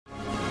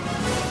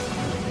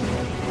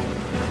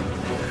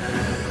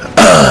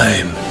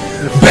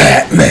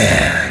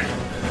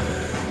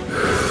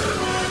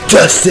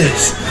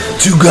Justice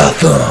to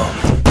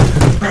Gotham.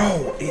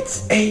 Bro,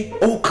 it's 8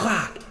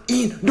 o'clock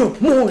in the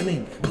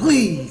morning.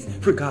 Please,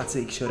 for God's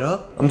sake, shut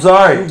up. I'm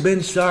sorry. You've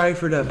been sorry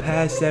for the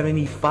past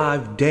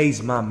 75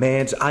 days, my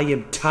mans. I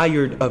am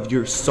tired of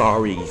your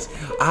sorries.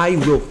 I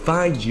will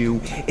find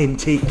you and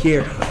take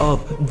care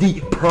of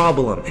the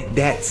problem.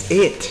 That's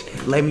it.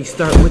 Let me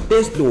start with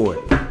this door.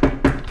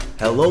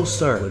 Hello,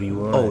 sir. What do you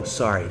want? Oh,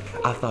 sorry.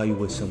 I thought you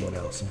was someone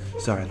else.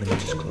 Sorry, let me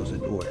just close the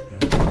door.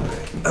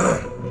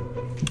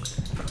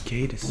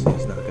 Okay, this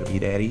is not gonna be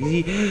that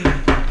easy.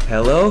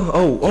 Hello?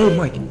 Oh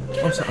my.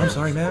 I'm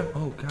sorry, ma'am.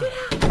 Oh God.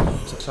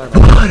 I'm so sorry.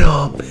 What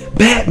up,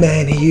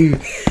 Batman here,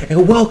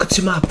 and welcome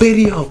to my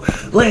video.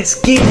 Let's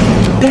get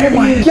there.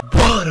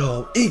 What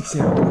up,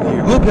 Example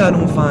here. Hope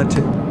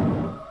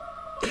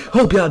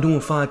y'all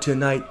doing fine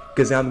tonight,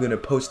 cause I'm gonna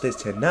post this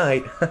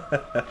tonight.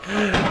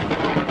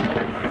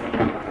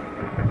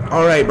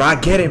 Alright, bro, I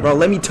get it, bro.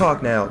 Let me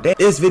talk now.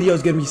 This video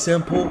is gonna be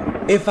simple.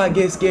 If I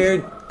get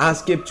scared, I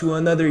skip to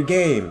another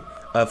game.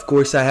 Of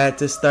course, I had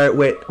to start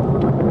with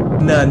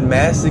None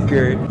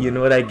Massacred. You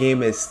know that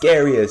game is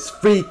scary as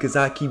freak, because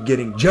I keep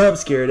getting jump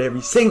scared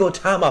every single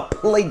time I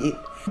play it.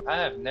 I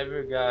have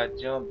never got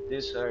jumped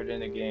this hard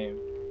in a game.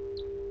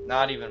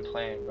 Not even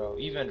playing, bro.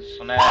 Even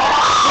FNAF.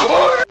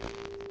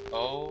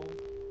 Oh.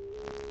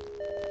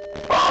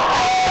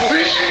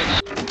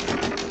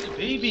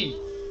 Baby.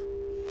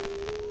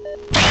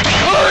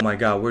 Oh my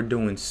God, we're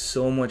doing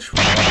so much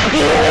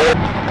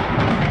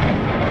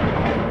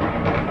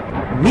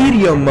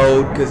medium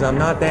mode, because I'm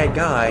not that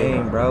guy.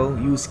 Dang, bro,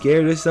 you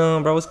scared or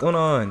something, bro? What's going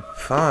on?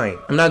 Fine,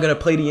 I'm not gonna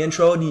play the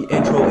intro. The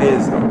intro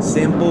is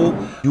simple.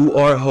 You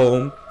are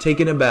home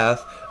taking a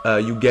bath.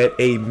 You get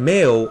a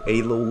mail,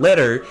 a little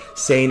letter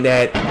saying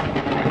that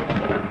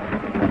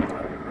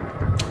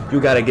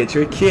you gotta get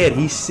your kid,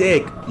 he's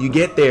sick. You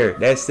get there,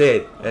 that's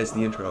it. That's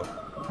the intro.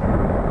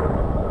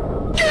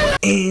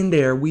 And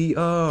there we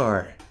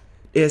are.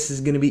 This is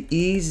gonna be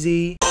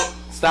easy.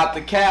 Stop the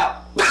cap.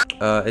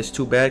 It's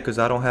too bad because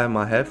I don't have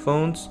my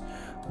headphones,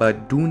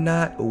 but do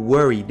not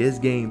worry, this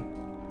game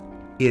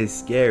is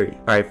scary.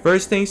 Alright,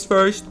 first things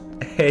first.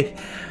 Hey,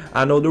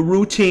 I know the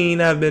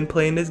routine. I've been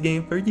playing this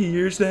game for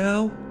years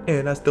now,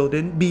 and I still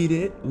didn't beat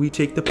it. We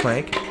take the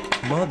plank.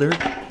 Mother,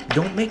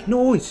 don't make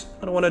noise.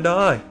 I don't want to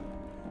die.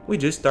 We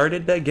just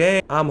started the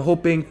game. I'm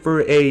hoping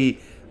for a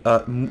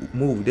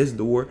move this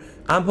door.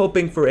 I'm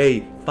hoping for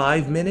a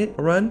 5-minute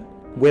run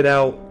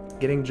without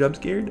getting jump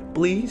scared,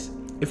 please.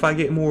 If I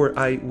get more,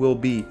 I will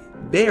be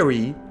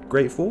very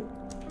grateful.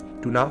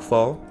 Do not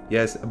fall.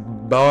 Yes,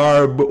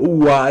 barbed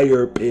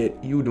wire pit.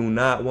 You do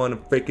not want to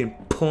freaking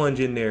plunge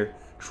in there.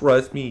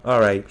 Trust me. All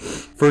right,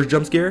 first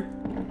jump scare.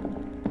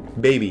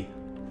 Baby,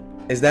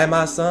 is that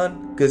my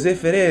son? Because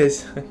if it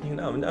is, you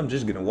know, I'm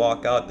just gonna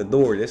walk out the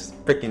door. This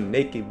freaking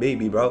naked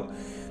baby, bro.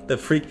 The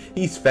freak,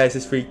 he's fast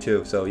as freak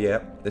too. So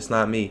yeah, that's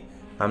not me.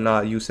 I'm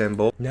not Usain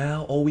Bolt.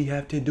 Now all we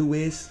have to do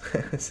is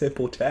a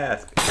simple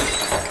task.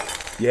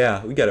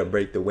 Yeah, we gotta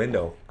break the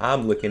window.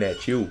 I'm looking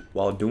at you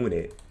while doing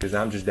it, because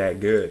I'm just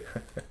that good.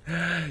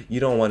 You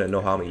don't want to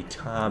know how many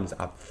times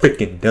I've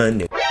freaking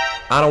done it.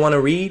 I don't want to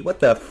read. What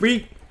the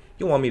freak?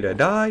 You want me to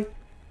die?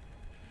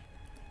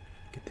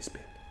 Get this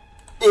bit.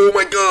 Oh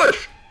my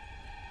gosh!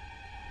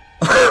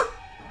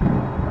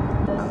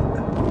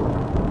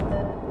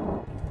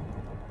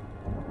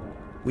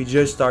 We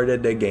just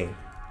started the game.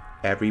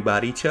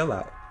 Everybody chill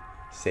out.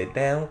 Sit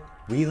down,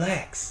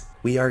 relax.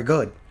 We are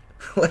good.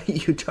 What are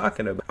you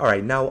talking about?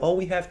 Alright, now all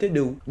we have to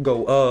do,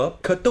 go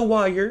up, cut the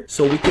wire,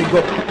 so we can go.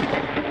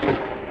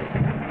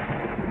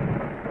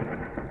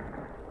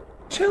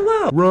 Chill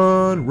out.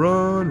 Run,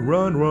 run,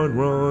 run, run,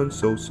 run.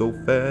 So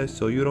fast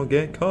so you don't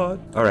get caught.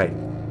 Alright.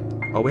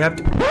 All we have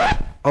to.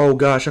 Oh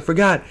gosh, I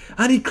forgot.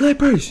 I need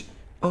clippers.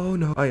 Oh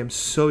no, I am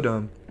so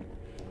dumb.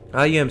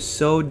 I am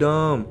so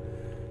dumb.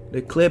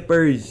 The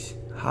clippers.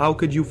 How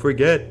could you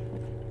forget?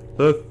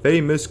 The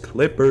famous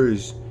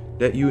clippers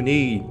that you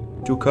need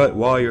to cut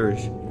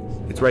wires.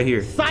 It's right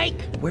here. Psych!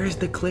 Where's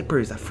the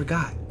clippers? I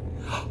forgot.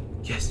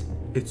 Yes,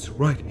 it's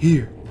right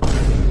here.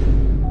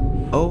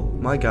 Oh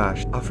my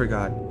gosh, I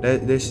forgot.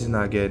 This is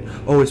not good.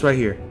 Oh, it's right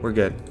here. We're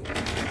good.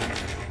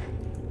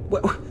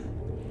 What?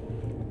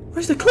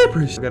 Where's the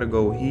clippers? I gotta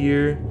go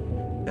here,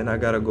 and I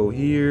gotta go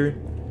here,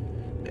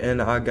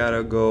 and I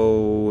gotta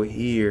go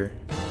here.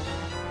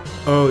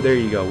 Oh, there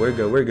you go. We're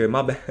good. We're good.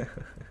 My bad.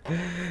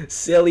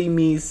 Silly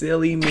me,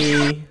 silly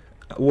me.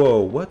 Whoa,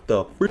 what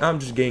the frick? I'm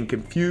just getting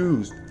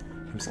confused.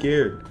 I'm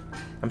scared.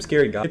 I'm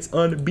scared, guys. It's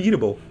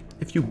unbeatable.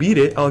 If you beat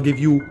it, I'll give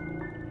you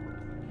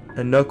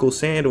a knuckle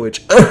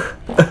sandwich. What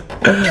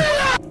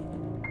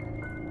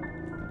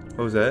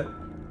was that?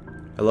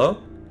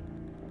 Hello?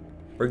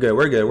 We're good.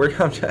 We're good.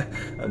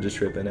 I'm just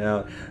tripping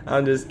out.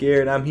 I'm just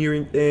scared. I'm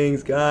hearing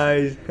things,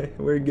 guys.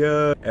 We're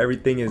good.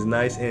 Everything is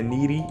nice and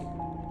needy.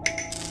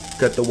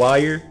 Cut the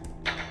wire.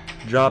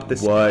 Drop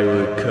this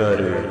wire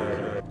cutter.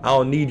 I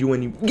don't need you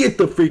when you get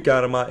the freak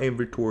out of my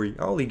inventory.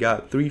 I only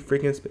got 3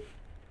 freaking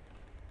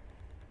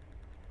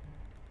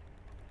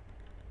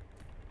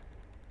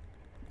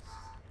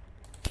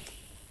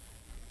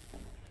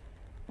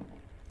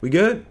We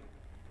good?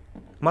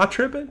 Am I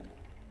tripping?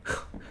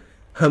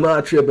 I'm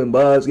not tripping,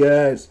 boss,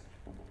 guys.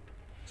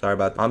 Sorry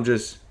about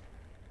that.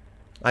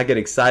 I get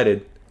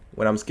excited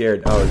when I'm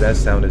scared. Oh, that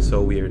sounded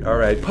so weird.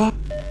 Alright. Oh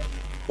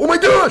my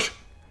gosh!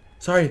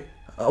 Sorry,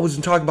 I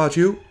wasn't talking about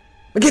you.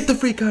 Get the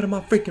freak out of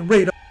my freaking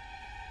radar.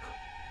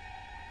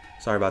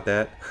 Sorry about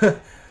that.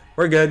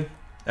 We're good.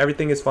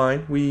 Everything is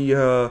fine.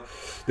 I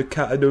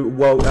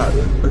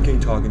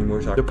can't talk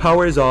anymore. Sorry. The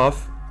power is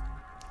off.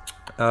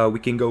 We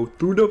can go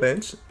through the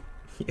vents.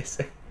 Yes,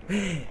 sir.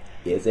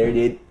 Yes, sir,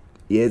 dude.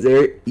 Yes,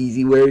 sir.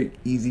 Easy work.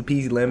 Easy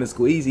peasy lemon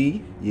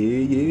squeezy.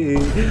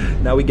 Yeah.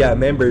 Now we got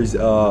members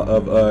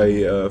of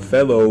a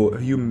fellow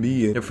human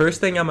being. The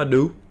first thing I'm gonna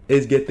do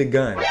is get the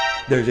gun.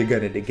 There's a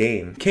gun in the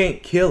game.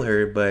 Can't kill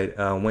her, but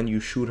when you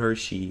shoot her,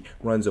 she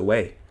runs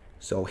away.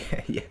 So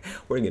yeah,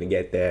 we're gonna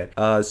get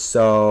that.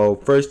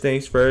 So first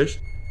things first,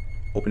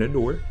 open the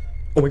door.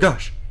 Oh my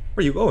gosh,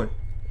 where you going?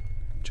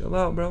 Chill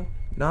out, bro.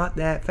 Not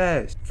that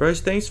fast.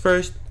 First things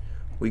first,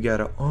 we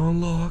gotta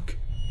unlock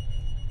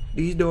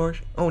these doors.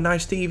 Oh,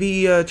 nice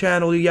TV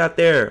channel you got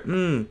there.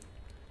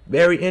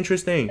 Very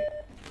interesting.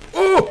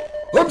 Oh,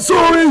 I'm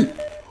sorry.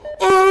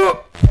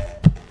 Oh.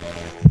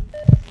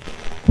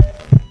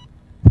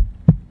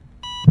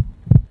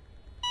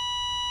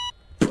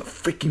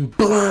 Freaking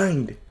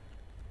blind.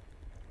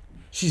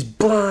 She's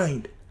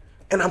blind,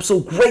 and I'm so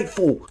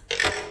grateful.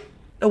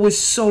 That was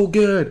so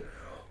good.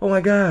 Oh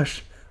my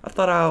gosh, I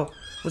thought I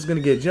was gonna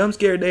get jump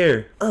scared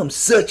there. I'm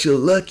such a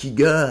lucky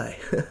guy.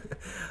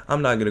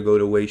 I'm not gonna go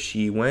the way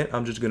she went.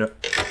 I'm just gonna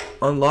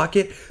unlock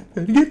it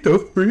and get the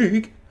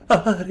freak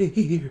out of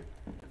here.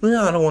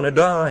 I don't want to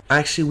die.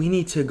 Actually, we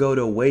need to go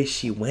the way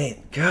she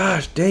went.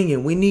 Gosh dang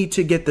it, we need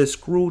to get the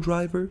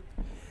screwdriver.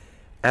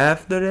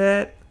 After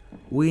that,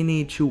 we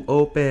need to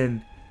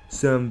open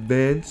some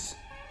vents.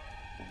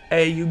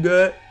 Hey, you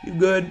good? You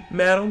good,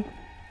 madam?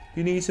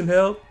 You need some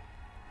help?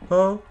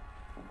 Huh?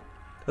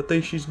 I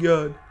think she's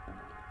good.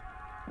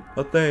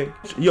 I think.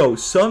 Yo,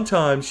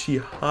 sometimes she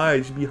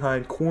hides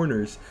behind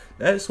corners.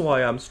 That's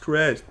why I'm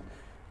stressed.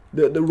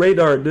 The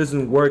radar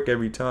doesn't work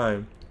every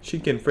time. She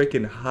can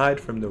freaking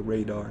hide from the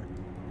radar.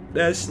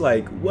 That's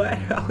like, what?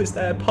 How is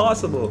that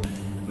possible?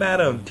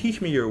 Madam, teach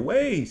me your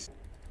ways.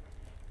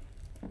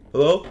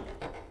 Hello?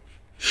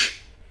 Shh.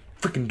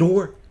 Freaking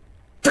door.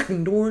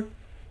 Freaking door.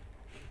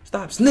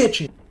 Stop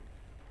snitching.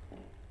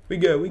 We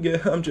good, we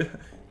good. I'm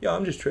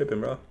just tripping,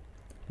 bro.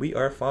 We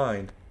are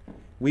fine.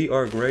 We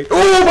are great.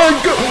 Oh my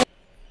god!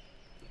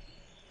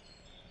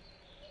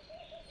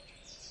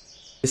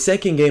 The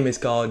second game is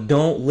called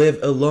Don't Live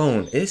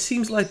Alone. It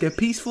seems like a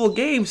peaceful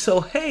game, so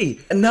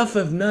hey, enough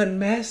of Nun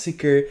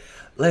Massacre.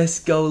 Let's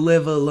go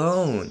live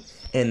alone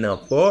in the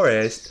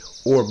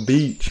forest or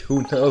beach,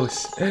 who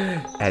knows.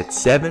 At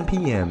 7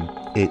 p.m.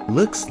 it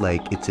looks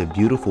like it's a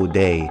beautiful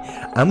day.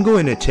 I'm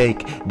going to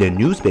take the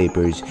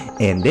newspapers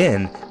and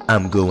then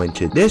I'm going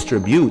to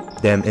distribute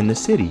them in the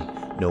city.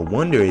 No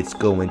wonder it's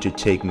going to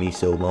take me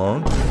so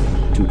long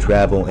to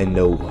travel in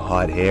no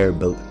hot air.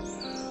 But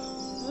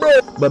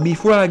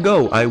before I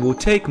go, I will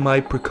take my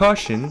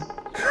precaution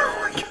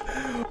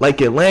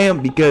like a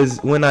lamb, because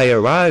when I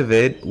arrive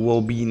it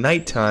will be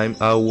nighttime.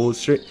 I will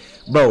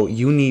Bro,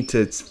 you need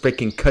to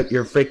freaking cut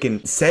your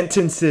freaking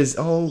sentences.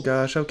 Oh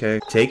gosh, okay.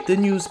 Take the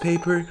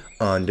newspaper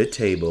on the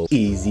table.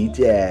 Easy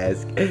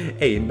task.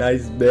 Hey,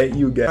 nice bet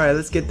you got. Alright,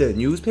 let's get the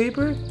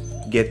newspaper.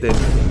 Get the...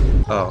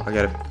 Oh,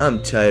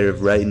 I'm tired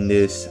of writing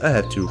this. I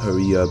have to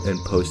hurry up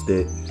and post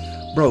it.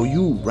 Bro,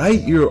 you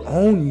write your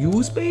own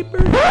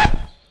newspaper?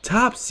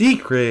 Top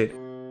secret.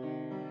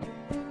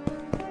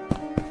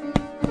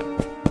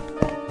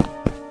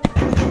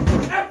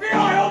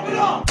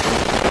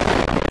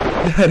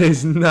 That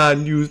is not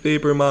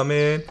newspaper, my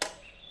man.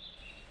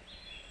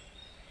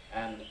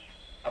 And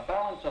a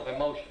balance of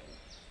emotion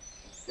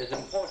is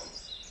important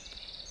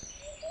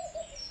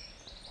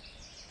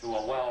to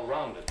a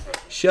well-rounded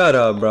person. Shut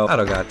up, bro. I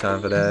don't got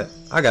time for that.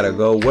 I gotta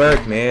go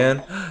work,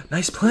 man.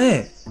 Nice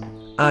plant.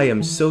 I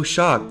am so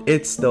shocked.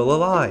 It's still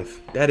alive.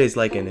 That is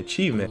like an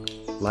achievement.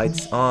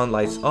 Lights on,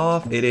 lights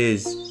off. It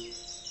is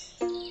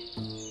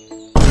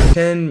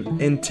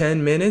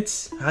 10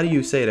 minutes. How do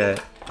you say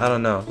that? I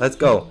don't know. Let's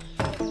go.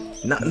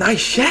 Nice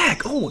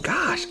shack. Oh my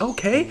gosh.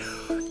 Okay.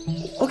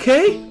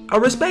 Okay. I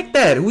respect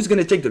that. Who's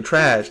gonna take the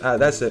trash?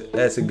 That's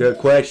a good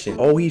question.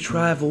 Oh, he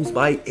travels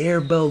by air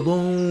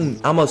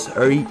balloon. I must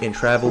hurry and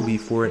travel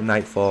before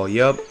nightfall.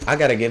 Yup. I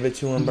gotta give it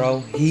to him, bro.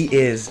 He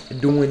is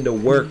doing the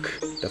work.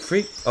 The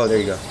freak. Oh, there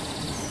you go.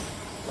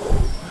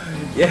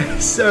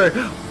 Yes, sir.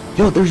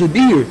 Yo, there's a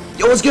deer.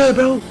 Yo, what's good,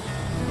 bro?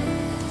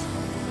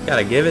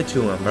 Gotta give it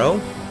to him, bro.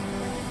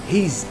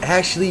 He's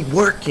actually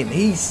working.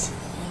 He's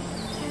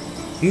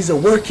a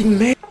working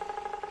man.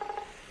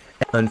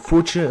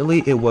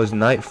 Unfortunately, it was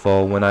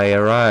nightfall when I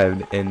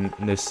arrived in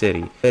the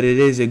city. But it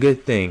is a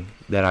good thing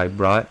that I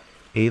brought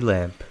a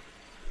lamp.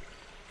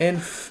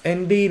 And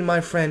indeed,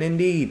 my friend,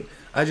 indeed.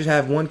 I just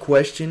have one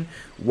question.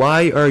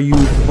 Why are you...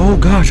 Oh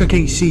gosh, I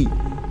can't see.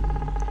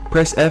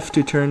 Press F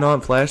to turn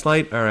on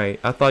flashlight. Alright,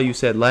 I thought you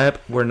said lamp.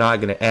 We're not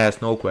gonna ask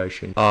no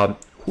question.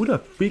 Who the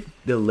freak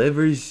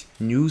delivers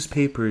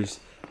newspapers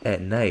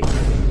at night?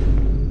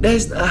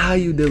 That's not how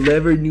you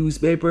deliver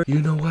newspaper.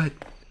 You know what?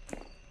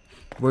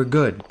 We're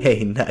good.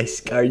 Hey, nice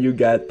car you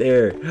got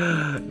there.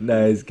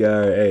 Nice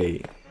car.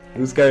 Hey,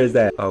 whose car is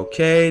that?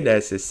 Okay,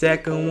 that's the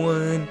second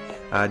one.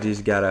 I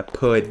just gotta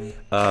put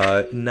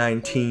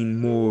 19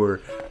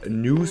 more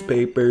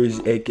newspapers,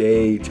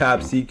 aka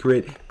top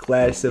secret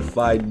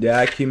classified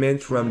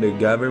documents from the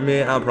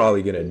government. I'm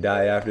probably gonna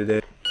die after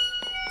this.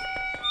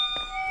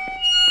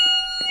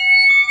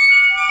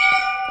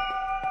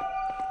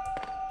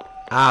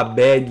 I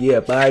beg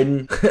your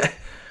pardon.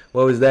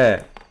 What was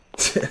that?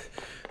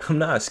 I'm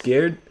not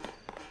scared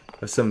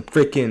of some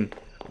freaking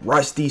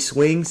rusty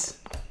swings.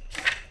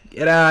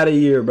 Get out of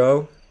here,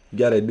 bro. You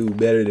gotta do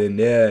better than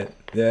that.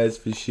 That's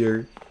for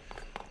sure.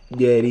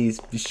 That is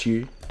for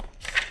sure.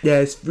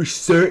 That's for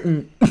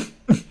certain.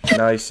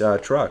 Nice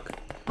truck.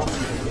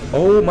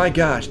 Oh my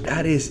gosh,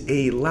 that is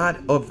a lot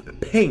of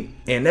paint.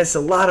 And that's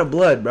a lot of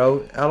blood,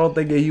 bro. I don't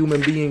think a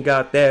human being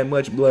got that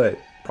much blood.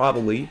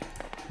 Probably.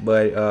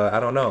 But I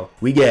don't know.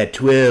 We got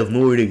 12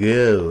 more to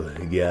go,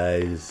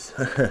 guys.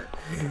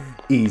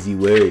 Easy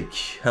work.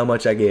 How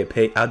much I get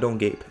paid? I don't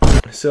get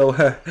paid. So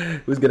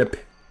who's gonna pay?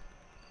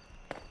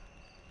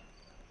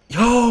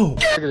 Yo!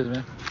 Look at this,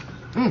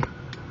 man.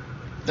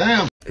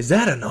 Damn. Is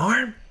that an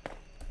arm?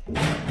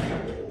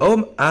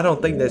 Oh, I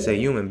don't think that's a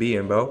human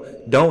being, bro.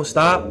 Don't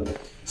stop.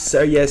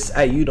 Sir, yes,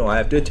 you don't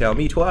have to tell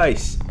me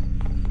twice.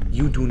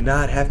 You do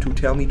not have to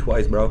tell me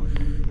twice, bro.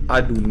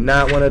 I do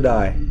not want to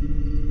die.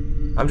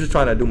 I'm just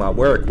trying to do my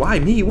work. Why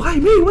me? Why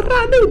me? What did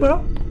I do,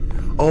 bro?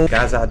 Oh,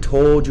 guys, I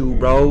told you,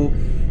 bro.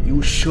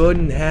 You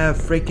shouldn't have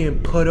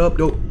freaking put up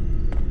the...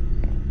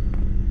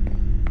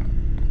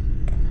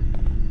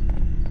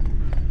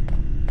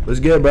 What's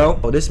good,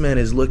 bro? Oh, this man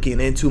is looking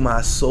into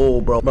my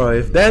soul, bro. Bro,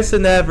 if that's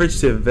an average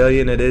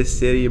civilian of this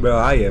city, bro,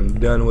 I am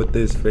done with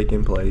this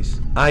freaking place.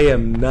 I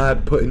am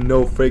not putting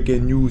no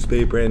freaking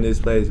newspaper in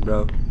this place,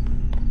 bro.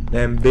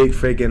 Them big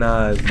freaking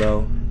eyes,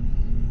 bro.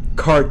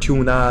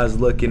 Cartoon eyes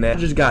looking at. I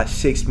just got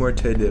 6 more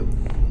to do.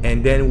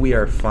 And then we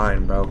are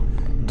fine, bro.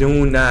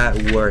 Do not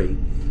worry.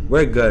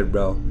 We're good,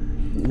 bro.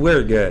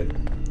 We're good.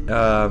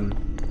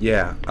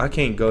 Yeah, I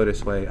can't go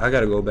this way. I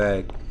gotta go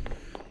back.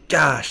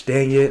 Gosh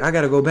dang it. I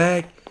gotta go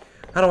back.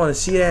 I don't want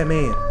to see that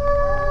man.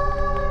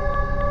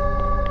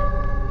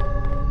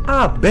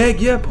 I beg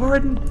your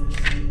pardon?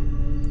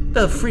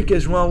 The freak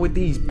is wrong with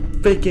these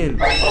freaking...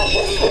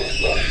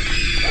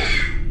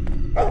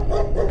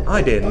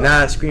 I did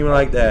not scream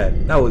like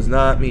that. That was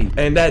not me.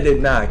 And that did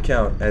not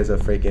count as a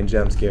freaking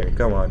jump scare.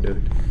 Come on,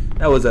 dude.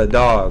 That was a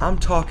dog. I'm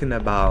talking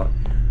about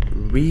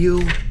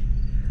real,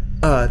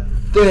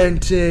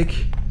 authentic,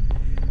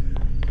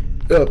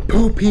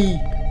 poopy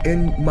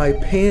in my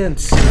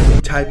pants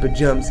type of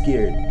jump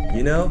scared.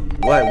 You know?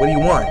 What? What do you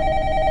want?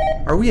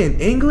 Are we in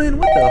England?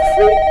 What the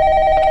freak?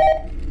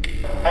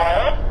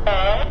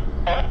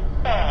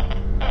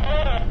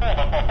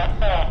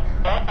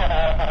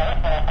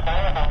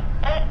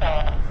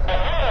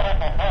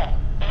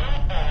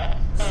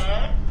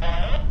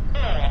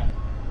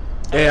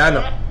 Yeah,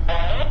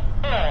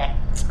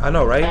 I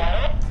know, right?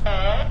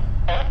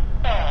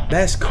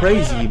 That's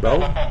crazy, bro.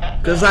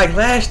 Cause like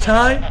last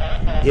time,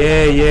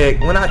 yeah,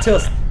 when I tell,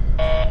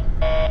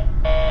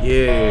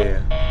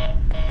 yeah,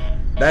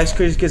 that's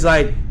crazy. Cause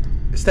like,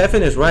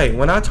 Stefan is right.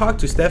 When I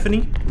talked to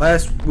Stephanie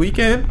last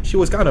weekend, she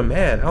was kind of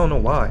mad. I don't know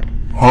why.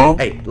 Huh?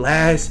 Hey,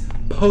 last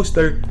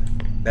poster.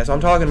 That's what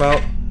I'm talking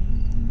about.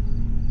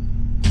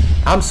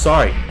 I'm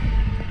sorry.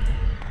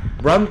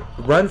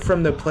 Run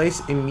from the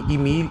place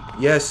immediately.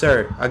 Yes,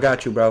 sir. I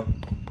got you, bro.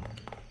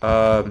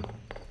 Where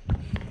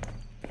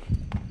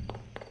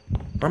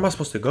am I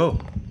supposed to go?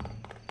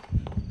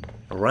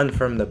 Run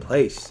from the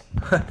place.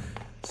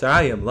 Sir,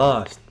 I am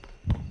lost.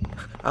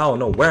 I don't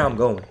know where I'm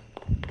going.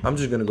 I'm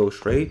just gonna go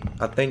straight.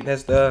 I think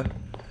that's the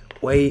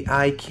way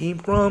I came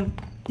from.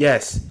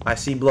 Yes, I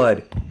see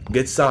blood.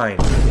 Good sign.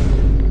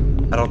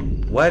 I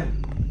don't... What?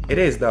 It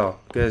is, though.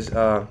 Because,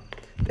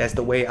 that's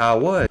the way I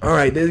was.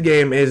 Alright, this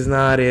game is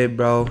not it,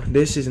 bro.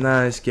 This is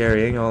not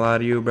scary. Ain't gonna lie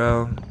to you,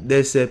 bro.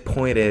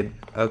 Disappointed.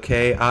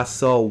 Okay, I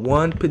saw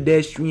one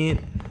pedestrian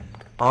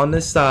on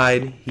the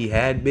side. He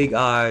had big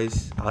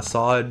eyes. I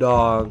saw a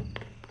dog.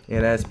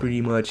 And that's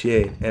pretty much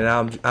it. And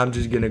I'm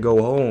just gonna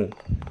go home.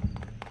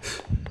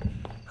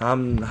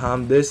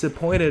 I'm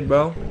disappointed,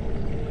 bro.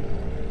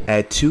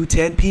 At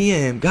 2:10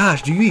 p.m.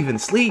 Gosh, do you even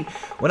sleep?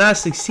 When I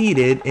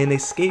succeeded in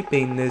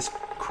escaping this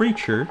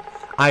creature,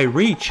 I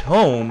reached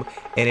home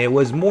and it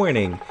was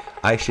morning.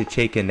 I should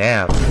take a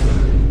nap.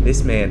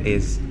 This man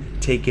is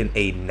taking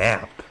a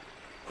nap.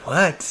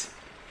 What?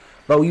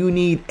 Bro, you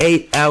need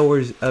 8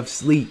 hours of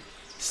sleep.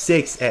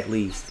 6 at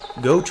least.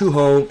 Go to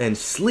home and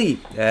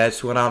sleep.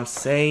 That's what I'm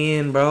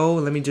saying, bro.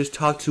 Let me just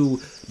talk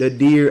to the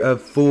deer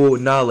of full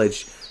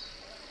knowledge.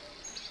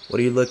 What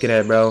are you looking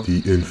at, bro?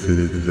 The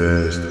infinite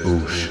vast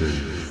ocean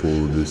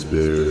full of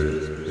despair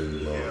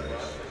and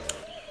loss.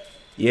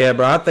 Yeah,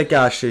 bro, I think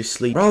I should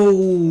sleep.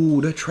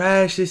 Bro, the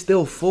trash is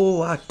still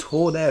full. I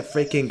told that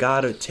freaking guy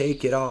to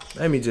take it off.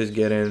 Let me just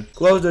get in.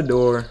 Close the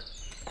door.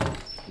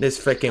 This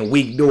freaking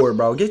weak door,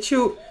 bro. Get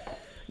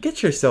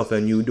yourself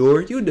a new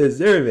door. You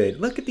deserve it.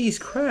 Look at these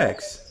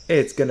cracks.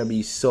 It's gonna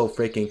be so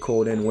freaking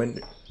cold in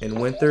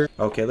winter.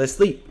 Okay, let's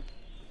sleep.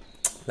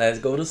 Let's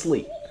go to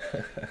sleep.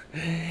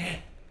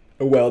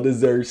 A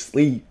well-deserved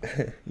sleep.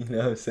 You know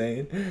what I'm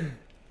saying?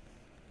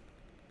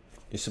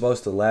 You're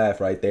supposed to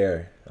laugh right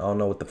there. I don't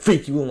know what the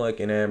freak you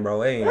looking at,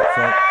 bro. It ain't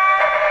fun.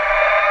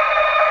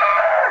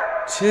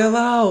 Chill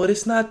out.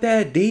 It's not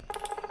that deep.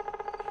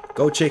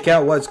 Go check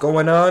out what's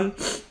going on.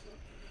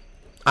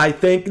 I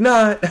think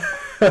not.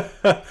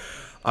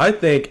 I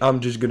think I'm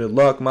just gonna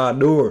lock my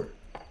door.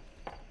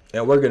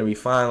 And we're gonna be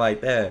fine like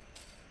that.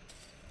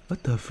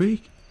 What the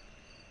freak?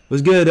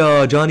 What's good,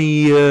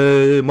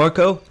 Johnny,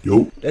 Marco?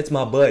 Yo. That's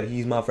my bud.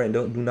 He's my friend.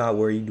 Do not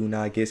worry. Do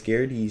not get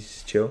scared.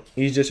 He's chill.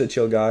 He's just a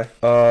chill guy.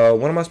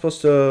 What am I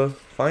supposed to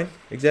find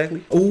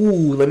exactly? Oh,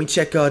 let me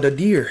check the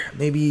deer.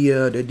 Maybe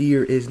the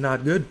deer is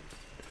not good.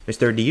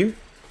 Mr. Deer?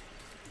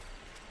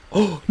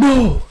 Oh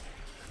no,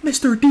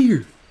 Mr.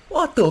 Deer.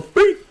 What the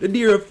freak? The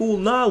deer have full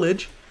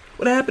knowledge.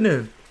 What happened to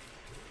him?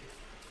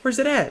 Where's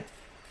it at?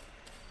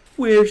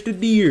 Where's the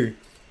deer?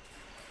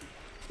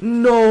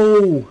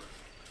 No.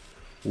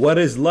 What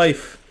is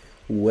life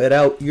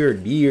without your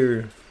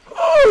deer?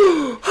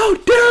 Oh, how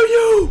dare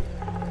you!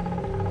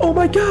 Oh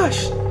my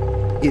gosh!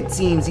 It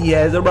seems he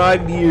has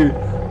arrived here.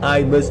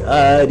 I must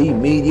hide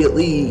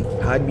immediately.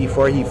 Hide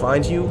before he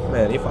finds you?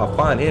 Man, if I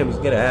find him, he's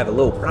gonna have a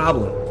little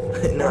problem.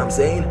 You know what I'm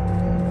saying?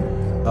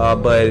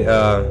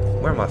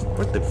 Where am I?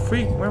 What the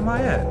freak? Where am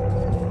I at?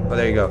 Oh,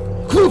 there you go.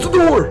 Close the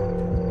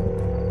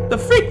door! The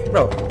freak,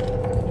 bro!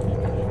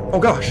 Oh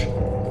gosh!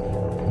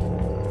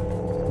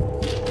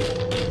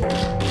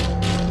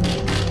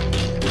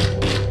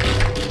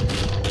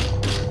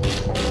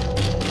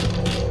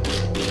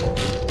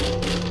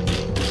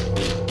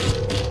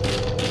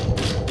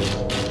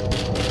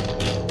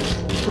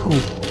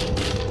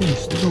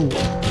 There's no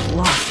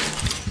lock.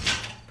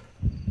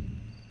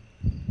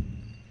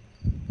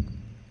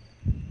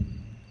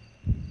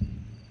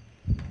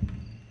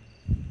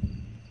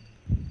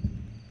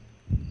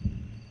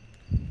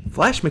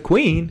 Flash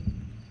McQueen?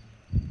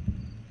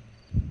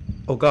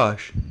 Oh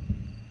gosh.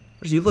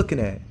 What are you looking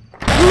at?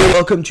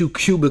 Welcome to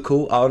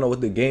Cubicle. I don't know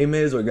what the game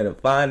is. We're gonna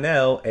find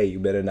out. Hey, you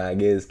better not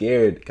get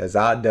scared, because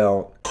I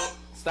don't.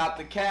 Stop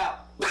the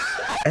cap.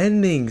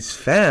 Endings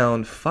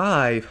found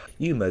 5.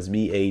 You must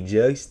be a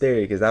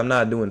jugster, because I'm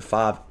not doing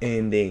 5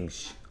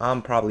 endings.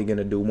 I'm probably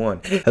gonna do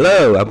 1.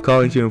 Hello, I'm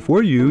calling to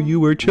inform you you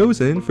were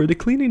chosen for the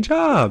cleaning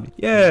job.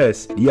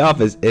 Yes, the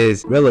office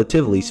is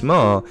relatively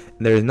small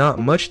and there's not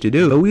much to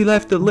do, but we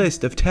left a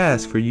list of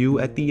tasks for you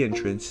at the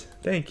entrance.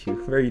 Thank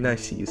you. Very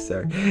nice of you,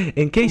 sir.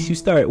 In case you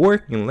start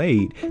working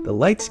late, the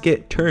lights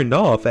get turned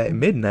off at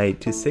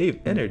midnight to save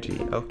energy.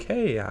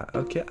 Okay,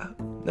 okay.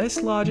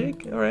 That's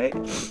logic. All right.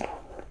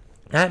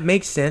 That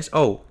makes sense.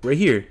 Oh, right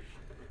here.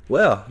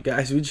 Well,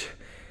 guys,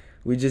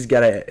 we just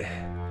gotta.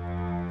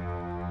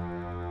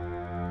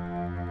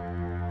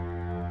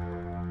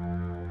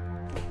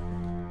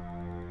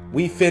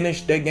 We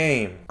finished the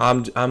game.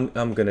 I'm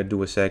gonna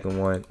do a second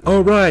one.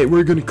 All right,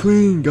 we're gonna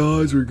clean,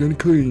 guys. We're gonna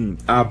clean.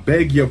 I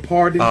beg your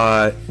pardon?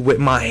 With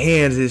my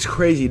hands is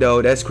crazy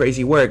though. That's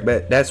crazy work,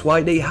 but that's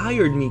why they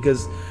hired me,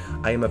 because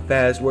I am a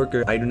fast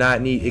worker. I do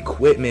not need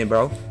equipment,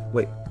 bro.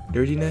 Wait.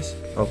 Dirtiness?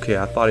 Okay,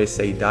 I thought it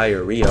say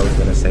diarrhea. I was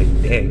gonna say,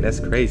 dang, that's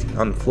crazy.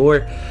 On the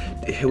floor,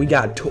 we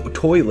got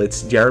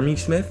toilets. Jeremy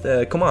Smith,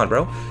 come on,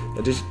 bro.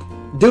 Just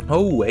do.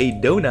 Oh, a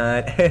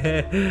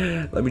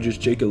donut. Let me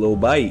just take a little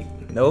bite.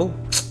 No,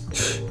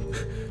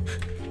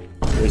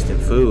 wasting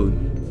food.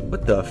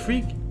 What the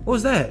freak? What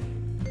was that?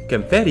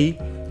 Confetti.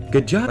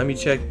 Good job. Let me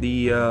check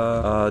the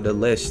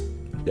list.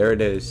 There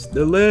it is.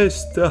 The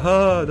list.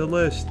 Haha, the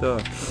list.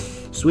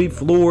 Sweep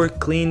floor,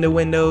 clean the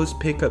windows,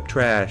 pick up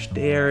trash.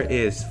 There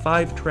is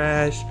 5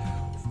 trash,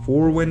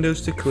 4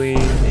 windows to clean.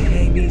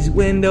 Dang, these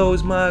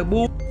windows, my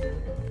boy.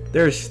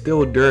 They're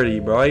still dirty,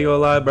 bro. I ain't gonna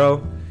lie,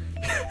 bro.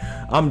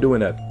 I'm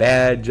doing a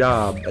bad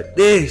job. But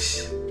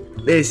this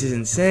is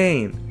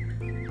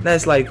insane.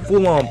 That's like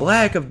full on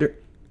black of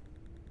dirt.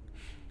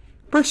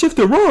 Press shift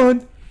to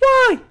run?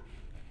 Why?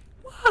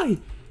 Why?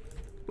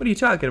 What are you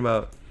talking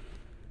about?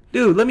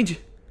 Dude, let me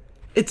just.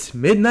 It's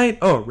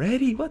midnight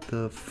already? What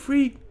the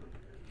freak?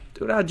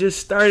 Dude, I just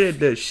started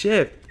the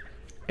shift.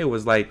 It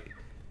was like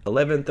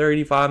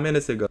 11:35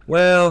 minutes ago.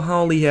 Well, I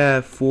only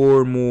have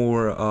 4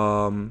 more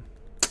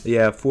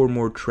 4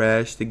 more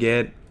trash to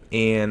get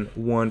and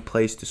 1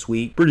 place to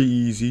sweep. Pretty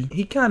easy.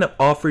 He kind of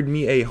offered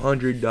me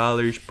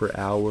 $100 per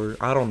hour.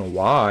 I don't know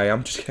why.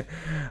 I'm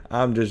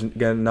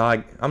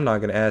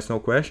not gonna ask no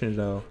questions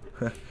though.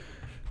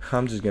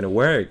 I'm just gonna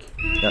work.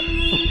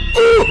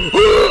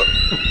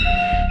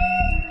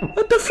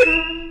 What the fuck?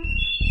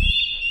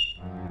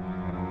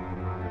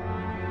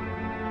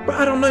 Bro,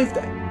 I don't know if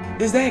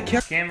that is that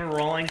Camera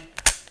rolling.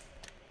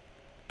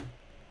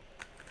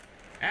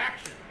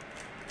 Action.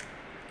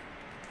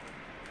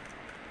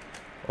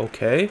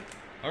 okay.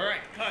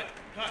 Alright, cut.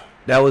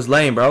 That was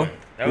lame, bro.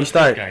 That was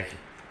Restart. good, guys.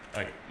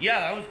 Alright,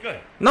 yeah, that was good.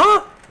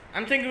 No.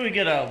 I'm thinking we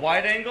get a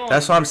wide angle.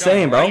 That's what and I'm we're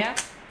saying, done, bro.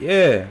 right?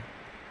 Yeah.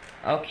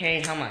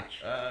 Okay, how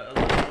much? A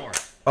little more.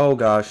 Oh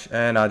gosh,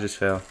 and I just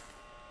fell.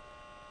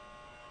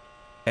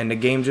 And the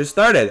game just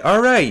started.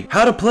 Alright,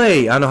 how to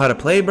play. I know how to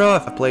play, bro.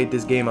 I played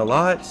this game a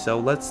lot, so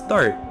let's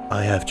start.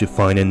 I have to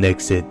find an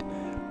exit.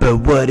 But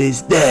what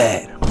is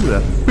that? Who the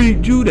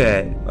freak drew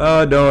that?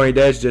 Oh, don't worry,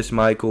 that's just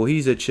Michael.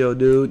 He's a chill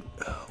dude.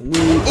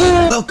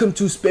 Welcome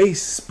to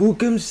Space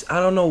Spookums.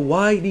 I don't know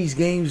why these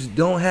games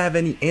don't have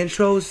any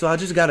intros, so I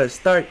just gotta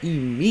start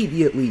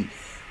immediately.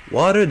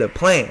 Water the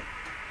plant.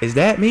 Is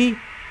that me?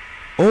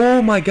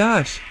 Oh my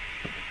gosh.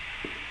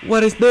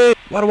 What is this?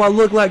 Why do I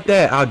look like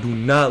that? I do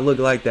not look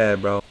like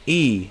that, bro.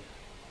 E.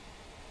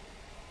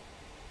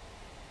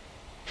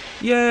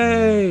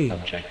 Yay.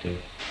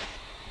 Objective.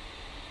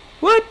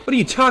 What? What are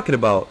you talking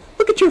about?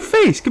 Look at your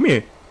face. Come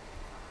here.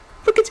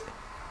 Look at you.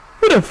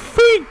 What a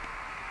freak.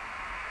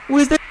 Who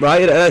is that?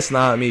 Bro, that's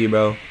not me,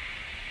 bro.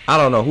 I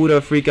don't know who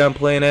the freak I'm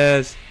playing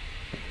as.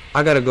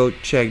 I gotta go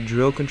check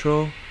drill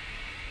control.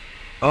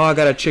 Oh, I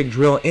gotta check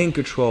drill in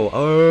control.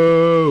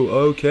 Oh,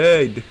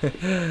 okay.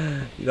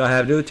 You don't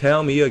have to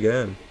tell me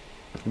again.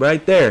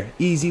 Right there.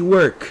 Easy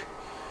work.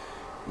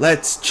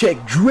 Let's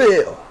check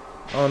drill.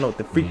 I don't know what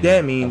the freak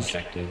that means.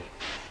 Objective.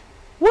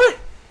 What?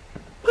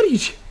 What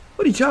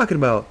are you talking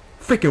about?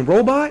 Freaking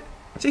robot?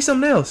 Say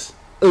something else.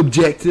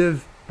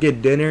 Objective.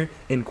 Get dinner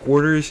in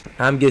quarters.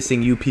 I'm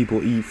guessing you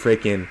people eat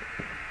freaking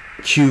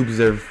cubes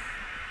of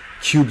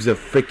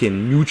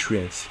freaking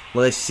nutrients.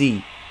 Let's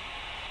see.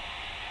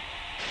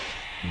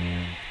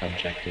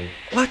 Objective.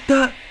 What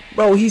the?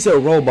 Bro, he's a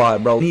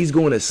robot, bro. He's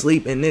going to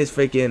sleep in this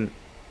freaking...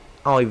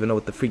 I don't even know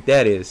what the freak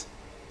that is.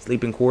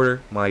 Sleeping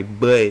quarter? My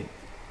butt.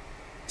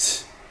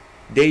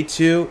 Day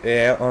 2,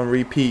 yeah, on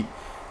repeat.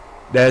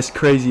 That's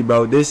crazy,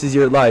 bro. This is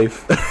your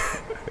life.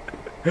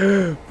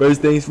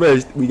 First things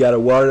first, we gotta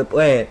water the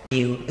plant.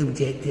 New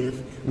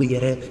objective. We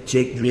gotta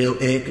check drill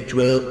and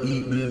control.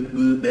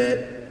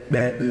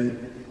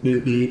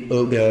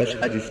 Oh gosh,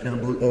 I just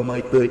stumbled on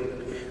my foot.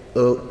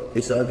 Oh,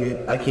 it's all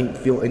good. I can't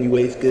feel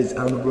anyways because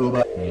I'm a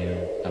robot.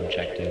 New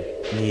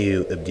objective.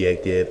 New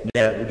objective.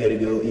 Now we gotta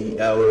go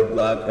eat our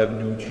block of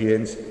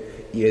nutrients.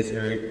 Yes,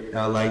 sir.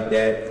 I like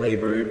that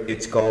flavor.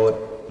 It's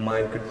called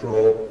Mind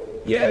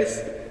Control.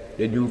 Yes,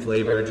 the new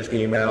flavor just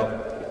came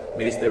out.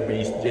 Mr.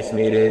 Beast just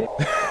made it.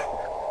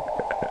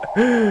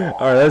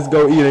 Alright, let's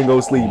go eat and go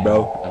sleep,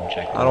 bro.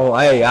 Objective. I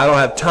don't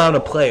have time to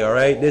play,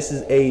 alright? This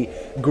is a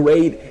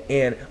great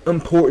and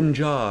important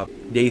job.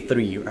 Day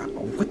 3.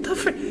 What the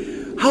frick?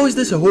 How is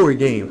this a horror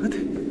game?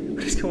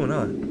 What is going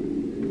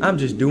on? I'm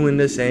just doing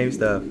the same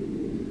stuff.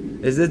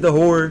 Is this the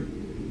horror?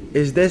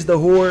 Is this the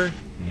horror?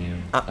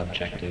 New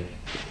objective.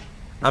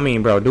 I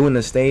mean, bro, doing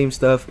the same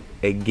stuff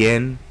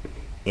again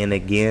and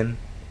again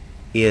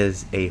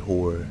is a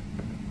horror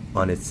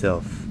on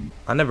itself.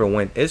 I never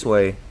went this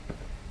way.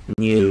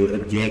 New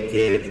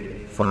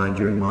objective. Find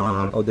your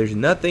mom. Oh, there's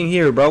nothing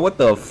here, bro. What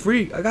the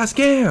freak? I got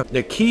scammed.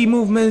 The key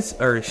movements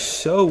are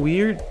so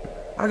weird.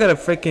 I gotta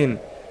freaking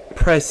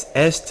press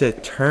S to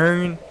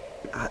turn.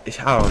 I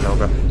don't know,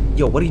 bro.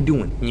 Yo, what are you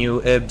doing?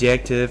 New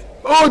objective.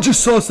 Oh, I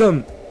just saw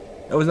something.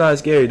 That was not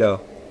scary,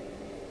 though.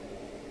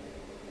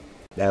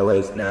 That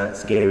was not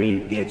scary.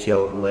 Get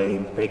your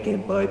lame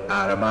freaking butt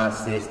out of my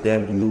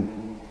system,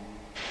 you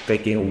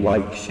freaking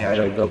white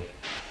shadow. Go.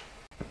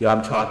 Yo,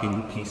 I'm talking,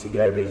 you piece of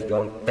garbage.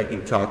 Don't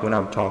freaking talk when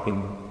I'm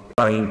talking.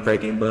 Fine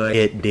freaking butt.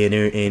 Get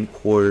dinner in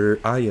quarter.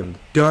 I am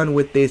done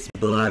with this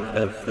block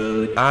of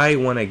food. I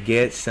want to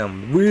get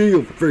some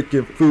real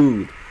freaking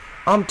food.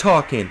 I'm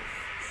talking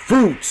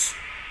fruits.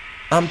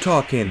 I'm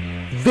talking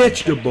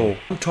vegetable.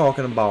 I'm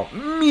talking about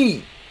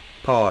meat.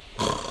 Pod.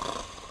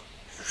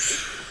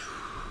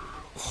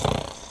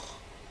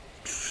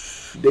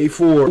 Day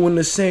 4, doing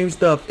the same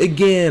stuff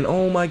again.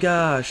 Oh my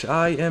gosh,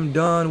 I am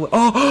done with.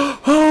 Oh,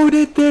 who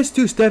did this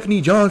to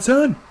Stephanie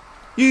Johnson?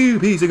 You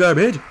piece of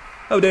garbage!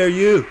 How dare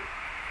you?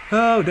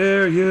 How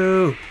dare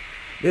you?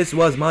 This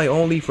was my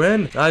only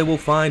friend. I will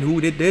find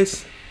who did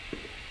this.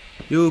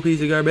 You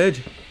piece of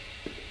garbage.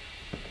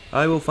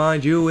 I will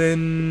find you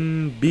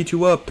and beat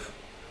you up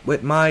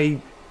with my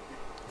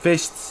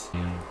fists.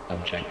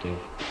 Objective.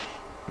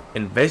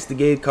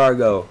 Investigate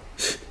cargo.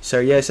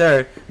 Sir, yes,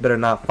 sir. Better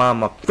not find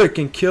my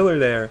freaking killer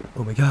there.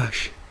 Oh my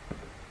gosh.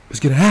 What's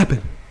gonna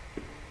happen?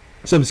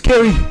 Something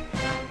scary.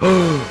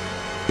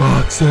 Oh,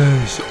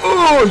 boxers.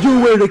 Oh, you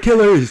were the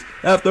killers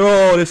after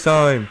all this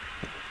time.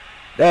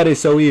 That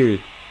is so weird.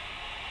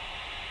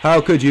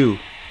 How could you?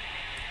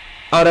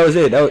 Oh, that was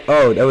it.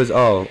 That was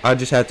all. I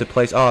just had to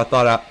place. Oh, I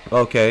thought I.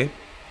 Okay.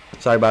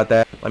 Sorry about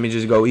that. Let me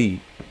just go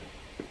eat.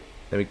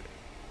 Let me.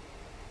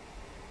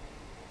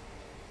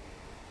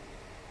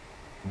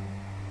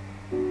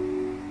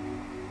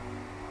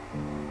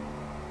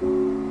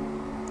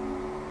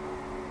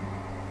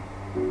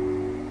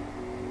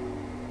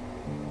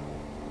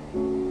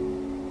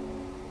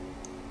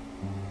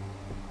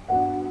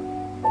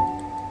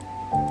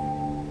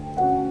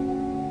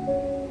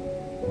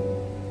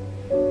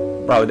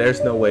 Bro,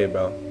 there's no way,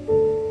 bro.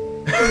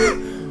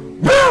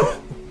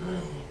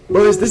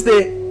 Bro, is this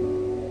the...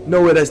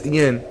 No way, that's the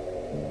end.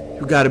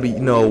 You gotta be...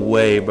 No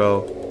way,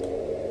 bro.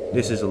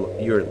 This is...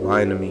 You're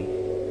lying to me.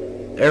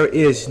 There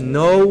is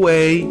no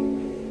way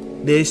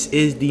this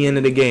is the end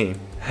of the game.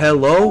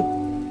 Hello?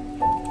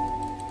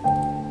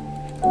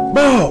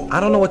 Bro,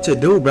 I don't know what to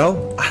do,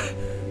 bro.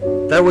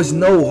 There was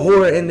no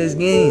horror in this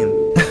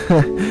game.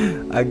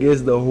 I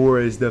guess the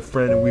horror is the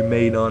friend we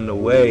made on the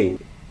way.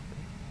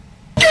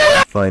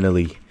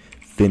 Finally,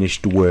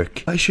 finished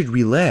work. I should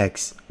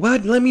relax.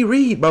 What? Let me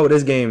read. Bro,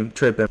 this game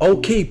tripping.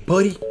 Okay,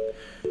 buddy.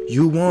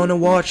 You wanna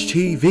watch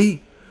TV?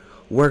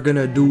 We're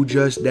gonna do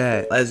just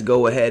that. Let's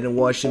go ahead and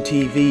watch some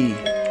TV.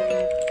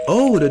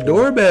 Oh, the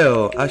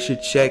doorbell. I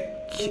should check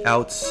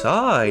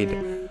outside.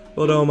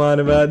 Well, don't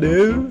mind if I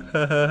do.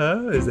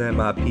 Is that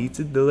my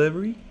pizza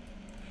delivery?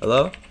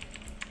 Hello?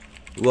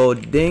 Well,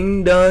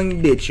 ding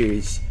dong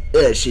ditchers.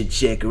 I should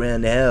check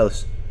around the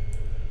house.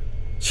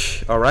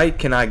 Alright,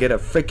 can I get a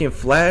freaking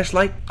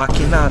flashlight? I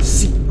cannot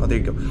see. Oh, there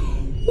you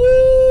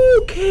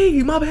go.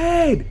 Okay, my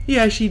bad.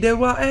 Yeah, she did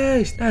what I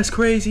asked. That's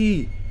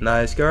crazy.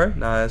 Nice car,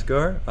 nice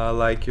car. I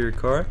like your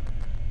car.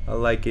 I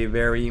like it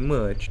very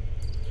much.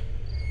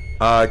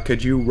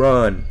 Could you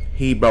run?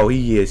 Bro,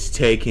 he is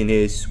taking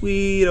his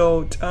sweet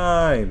old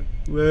time.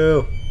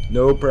 Well,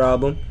 no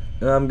problem.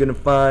 I'm gonna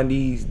find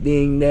these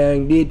ding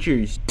dang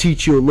ditchers.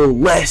 Teach you a little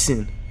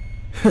lesson.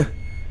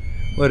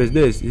 What is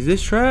this? Is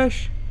this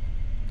trash?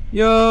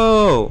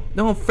 Yo,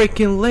 don't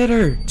freaking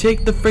litter.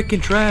 Take the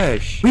freaking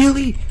trash.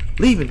 Really?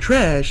 Leaving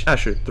trash? I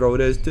should throw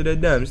this to the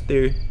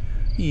dumpster.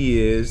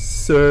 Yes,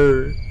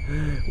 sir.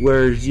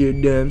 Where's your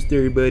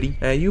dumpster, buddy?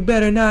 And you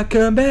better not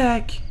come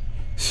back.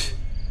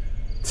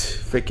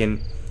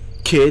 Freaking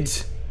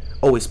kids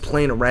always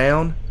playing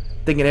around,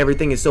 thinking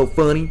everything is so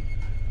funny.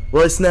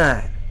 Well, it's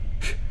not.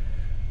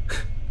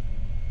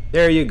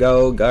 There you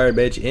go,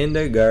 garbage in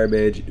the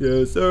garbage.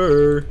 Yes,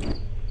 sir.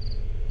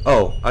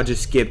 Oh, I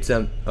just skipped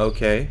some.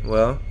 Okay,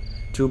 well,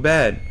 too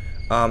bad.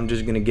 I'm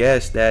just gonna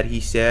guess that he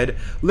said,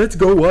 let's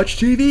go watch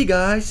TV,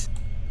 guys.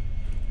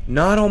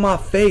 Not on my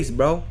face,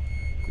 bro.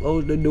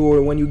 Close the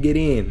door when you get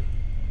in.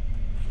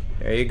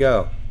 There you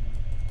go.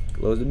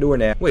 Close the door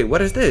now. Wait,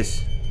 what is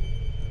this?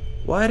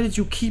 Why did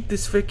you keep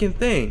this freaking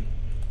thing?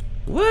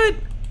 What?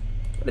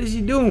 What is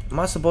he doing? Am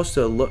I supposed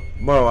to look?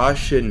 Bro, I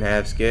shouldn't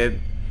have skipped.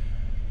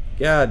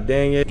 God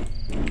dang it.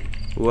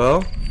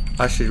 Well,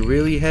 I should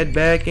really head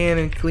back in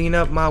and clean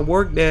up my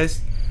work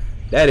desk.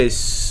 That is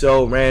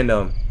so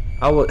random.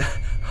 How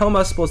am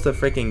I supposed to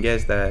freaking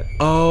guess that?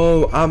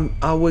 Oh,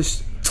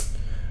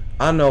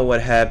 I know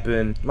what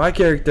happened. My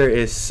character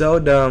is so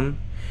dumb.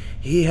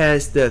 He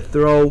has to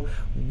throw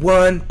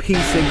one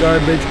piece of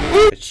garbage.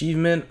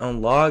 Achievement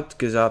unlocked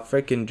because I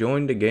freaking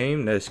joined the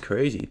game. That's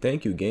crazy.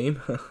 Thank you,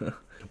 game.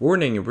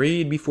 Warning,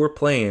 read before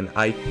playing.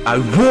 I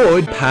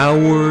would.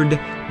 Powered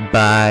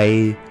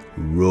by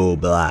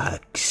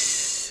Roblox.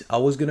 I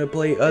was gonna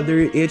play other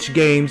itch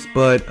games,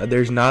 but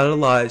there's not a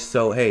lot,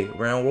 so hey,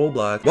 we're on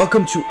Roblox.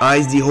 Welcome to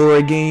Eyes the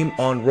Horror game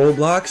on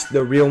Roblox.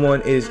 The real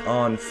one is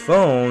on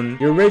phone.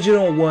 The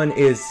original one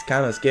is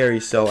kind of scary,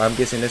 so I'm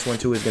guessing this one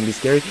too is gonna be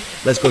scary.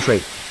 Let's go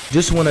straight.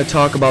 Just want to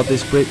talk about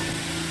this break.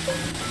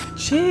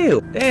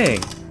 Chill, dang.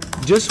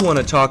 Just want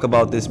to talk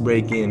about this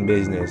break-in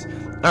business.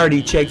 I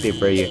already checked it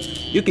for you.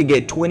 You could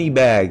get 20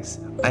 bags.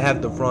 I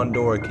have the front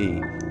door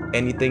key.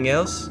 Anything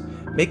else?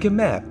 Make a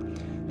map.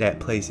 That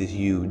place is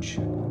huge.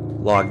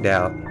 Logged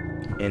out.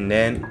 And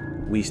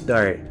then we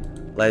start.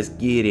 Let's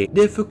get it.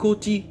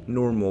 Difficulty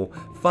normal.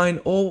 Find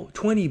all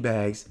 20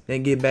 bags,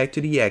 then get back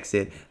to the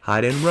exit.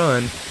 Hide and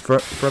run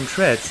from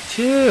threats.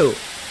 Chill.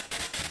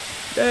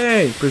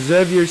 Dang.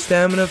 Preserve your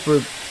stamina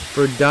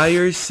for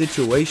dire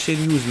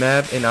situation. Use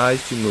map and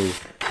eyes to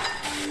move.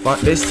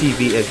 This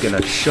TV is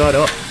gonna shut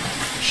up.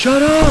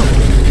 Shut up!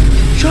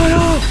 Shut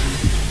up!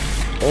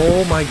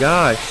 Oh my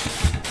gosh.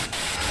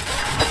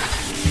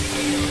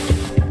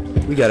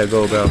 We gotta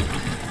go, bro.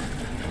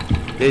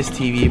 This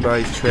TV, bro,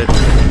 is tripping.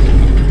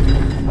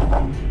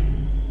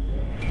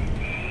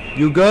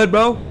 You good,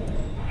 bro?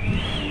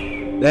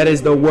 That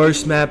is the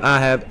worst map I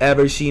have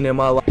ever seen in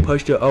my life.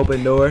 Push the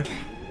open door.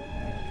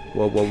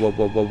 Whoa, whoa, whoa,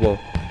 whoa, whoa, whoa.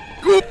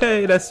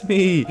 Hey, that's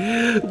me.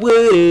 What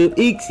up,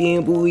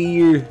 example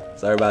here.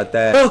 Sorry about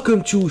that.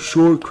 Welcome to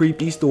Short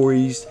Creepy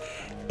Stories.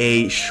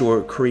 A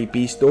short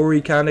creepy story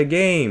kind of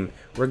game.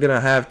 We're gonna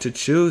have to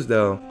choose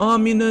though.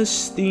 Ominous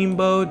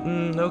steamboat.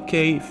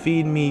 Okay,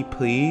 feed me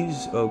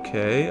please.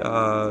 Okay,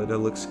 that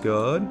looks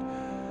good.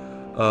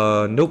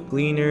 Nope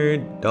cleaner,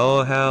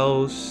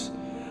 dollhouse,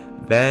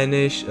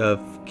 vanish of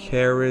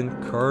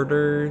Karen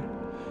Carter,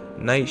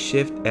 night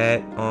shift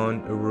at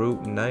on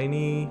Route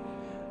 90,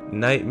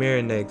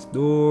 nightmare next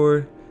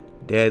door,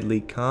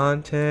 deadly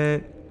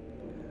content.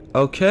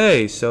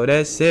 Okay, so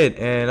that's it,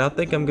 and I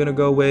think I'm gonna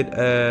go with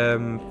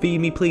feed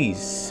me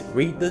please.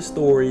 Read the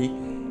story,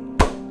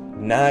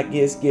 not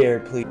get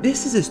scared please.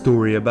 This is a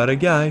story about a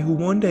guy who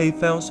one day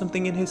found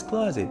something in his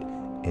closet,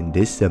 and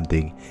this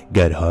something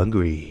got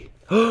hungry.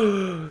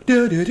 Oh,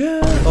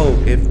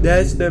 if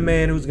that's the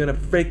man who's gonna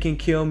freaking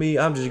kill me,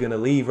 I'm just gonna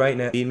leave right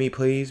now. Feed me,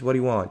 please. What do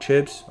you want?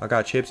 Chips? I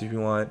got chips if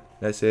you want.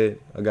 That's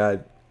it. I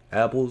got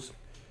apples.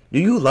 Do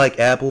you like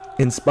apples?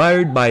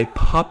 Inspired by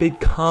Puppet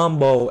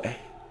Combo.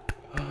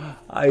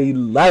 I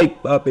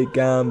like Puppet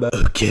Combo.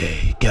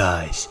 Okay,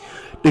 guys.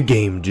 The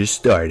game just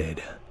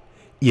started.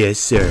 Yes,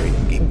 sir.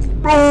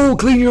 Bro,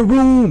 clean your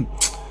room.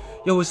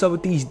 Yo, what's up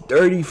with these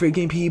dirty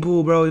freaking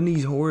people, bro, in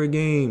these horror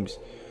games?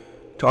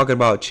 Talking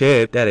about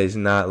chip. That is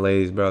not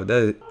Lay's, bro.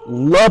 That is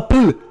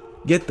Lupu.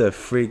 Get the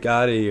freak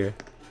out of here.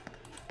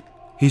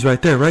 He's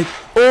right there, right?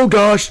 Oh,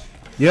 gosh.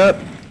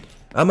 Yep.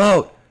 I'm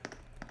out.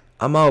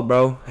 I'm out,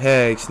 bro.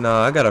 Heck,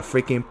 nah. I got a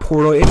freaking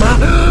portal in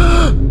my...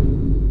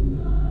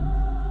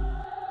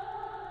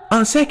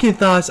 On second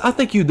thoughts, I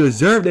think you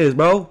deserve this,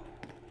 bro.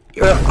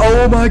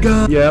 Oh, my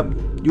God. Yep.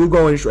 You're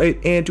going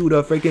straight into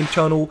the freaking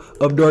tunnel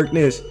of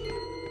darkness.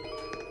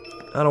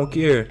 I don't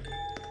care.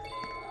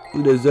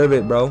 You deserve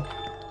it, bro.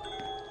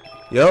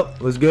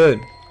 Yup, was good.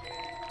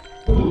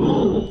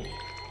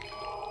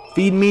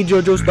 Feed me,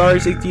 Jojo Star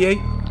 68.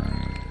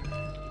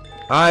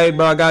 Alright,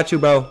 bro, I got you,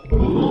 bro.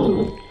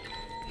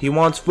 He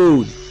wants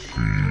food.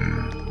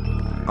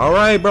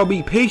 Alright, bro,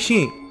 be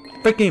patient.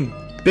 Freaking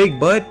big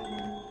butt.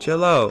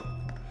 Chill out.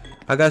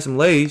 I got some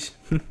Lays.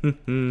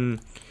 Come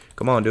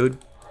on, dude.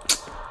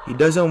 He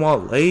doesn't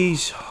want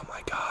Lays. Oh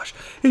my gosh.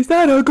 Is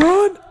that a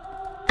gun?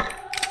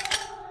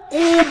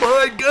 Oh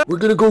my God. We're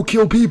gonna go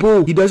kill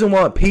people. He doesn't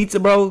want pizza,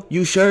 bro.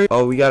 You sure?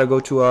 Oh, we gotta go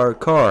to our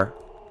car.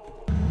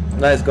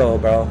 Let's go,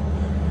 bro.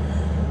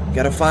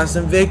 Gotta find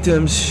some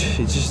victims.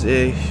 It's just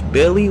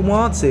Billy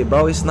wants it,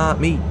 bro. It's not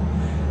me.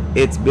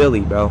 It's Billy,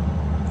 bro.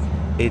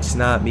 It's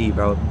not me,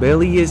 bro.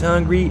 Billy is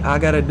hungry. I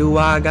gotta do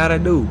what I gotta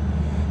do.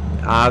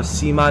 I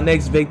see my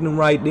next victim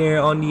right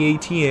there on the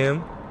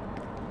ATM.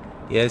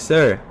 Yes,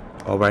 sir.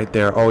 Oh, right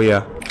there. Oh,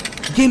 yeah.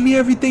 Give me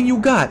everything you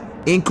got,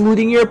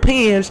 including your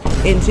pants,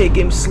 and take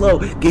him slow,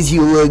 cause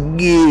you look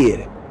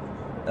good.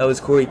 That was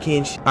Corey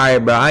Kinch.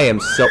 Alright, bro, I am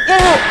so...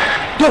 Oh!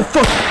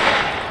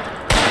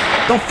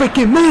 Don't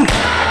freaking move!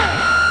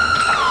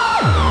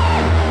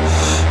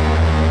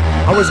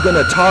 I was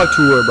gonna talk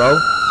to her, bro,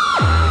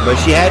 but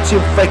she had to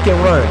freaking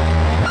run.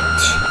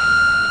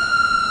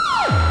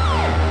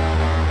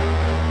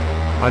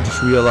 I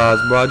just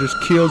realized, bro, I just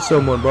killed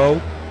someone,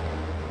 bro.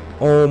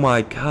 Oh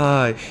my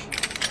gosh.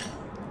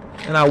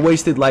 And I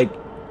wasted like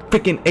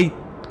freaking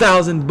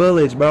 8,000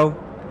 bullets, bro.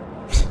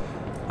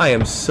 I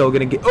am so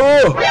gonna get...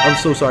 Oh! I'm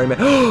so sorry, man.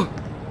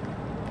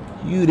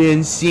 You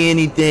didn't see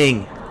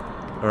anything,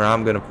 or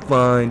I'm gonna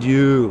find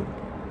you.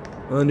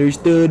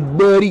 Understood,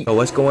 buddy? Oh,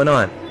 what's going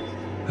on?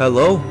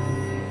 Hello?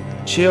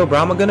 Chill, bro.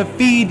 I'm gonna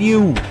feed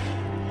you.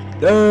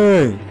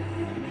 Dang.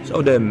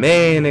 So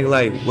demanding,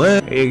 like,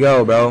 what? Here you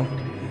go, bro.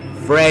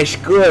 Fresh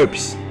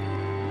corpse.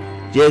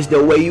 Just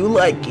the way you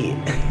like it.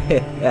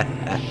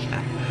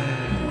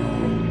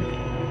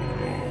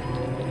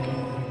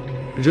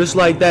 Just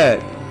like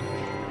that.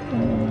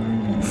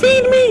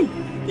 Feed me,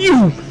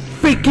 you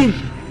freaking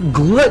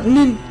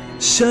glutton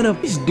son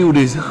of... This dude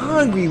is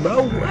hungry,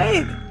 bro.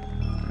 What?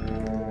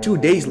 2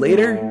 days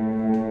later?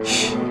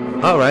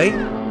 Alright.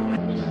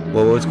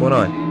 Well, what's going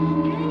on?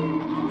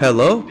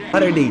 Hello?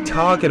 What are they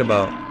talking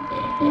about?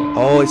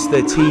 Oh, it's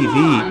the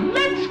TV.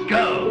 Let's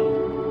go.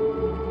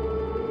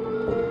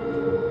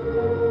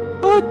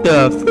 What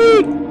the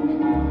freak?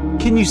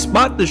 Can you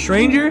spot the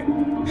stranger?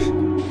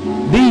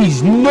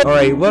 These no.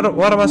 Alright, what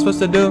am I supposed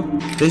to do?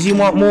 Does he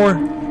want more?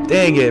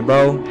 Dang it,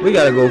 bro. We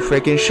gotta go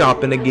freaking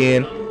shopping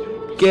again.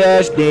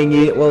 Gosh dang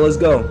it. Well, let's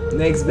go.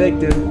 Next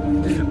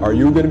victim. Are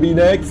you gonna be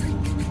next?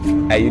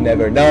 Hey, you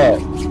never know.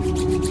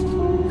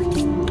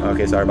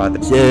 Okay, sorry about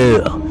that.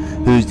 So,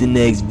 who's the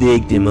next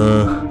victim,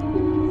 huh?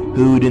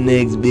 Who the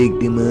next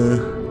victim, huh?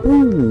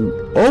 Ooh,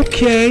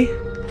 okay.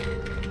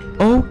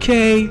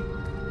 Okay.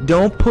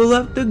 Don't pull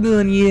up the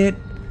gun yet.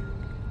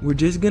 We're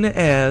just gonna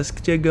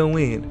ask to go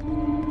in.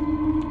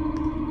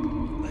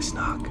 Let's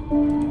knock.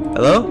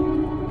 Hello?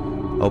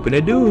 Open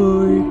the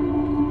door.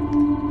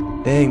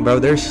 Dang, bro,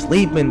 they're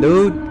sleeping,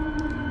 dude.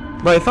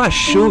 Bro, if I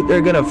shoot,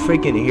 they're gonna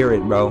freaking hear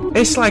it, bro.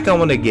 It's like I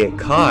wanna get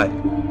caught.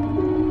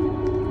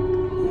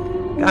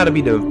 Gotta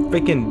be the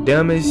freaking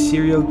dumbest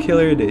serial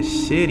killer in the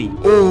city.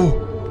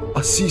 Oh,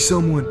 I see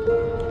someone.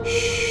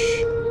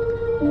 Shh.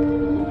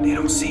 They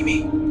don't see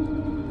me.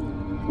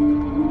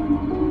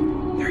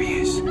 There he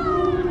is.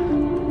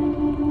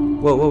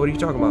 Whoa, what are you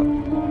talking about?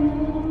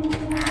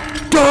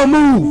 Don't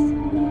move!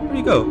 Where'd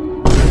he go?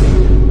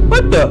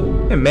 What the?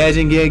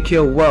 Imagine getting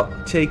killed while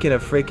taking a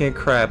freaking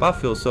crap. I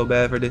feel so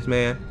bad for this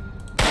man.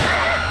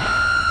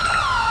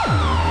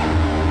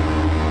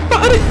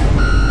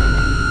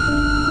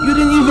 You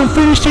didn't even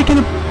finish taking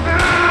a...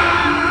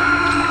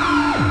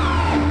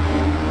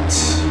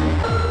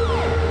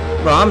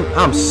 Bro, I'm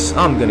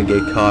gonna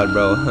get caught,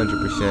 bro,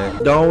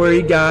 100%. Don't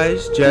worry,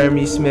 guys.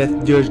 Jeremy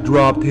Smith just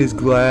dropped his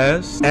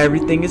glass.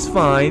 Everything is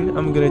fine.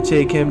 I'm gonna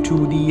take him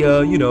to the,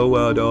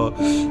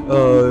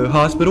 the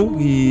hospital.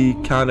 He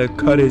kind of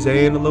cut his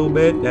hand a little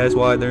bit. That's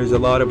why there's a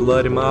lot of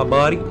blood in my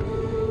body.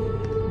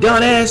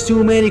 Don't ask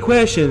too many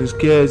questions,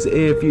 cause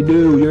if you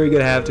do, you're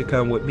gonna have to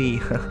come with me.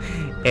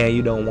 And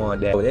you don't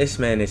want that. Oh, this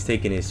man is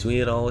taking his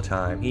sweet old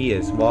time. He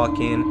is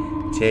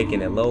walking,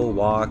 taking a low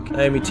walk.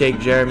 Let me take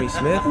Jeremy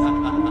Smith.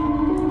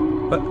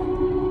 What?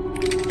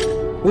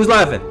 Who's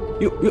laughing?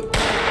 You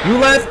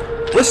laugh?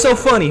 What's so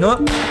funny, huh?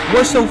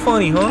 What's so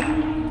funny, huh?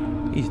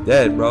 He's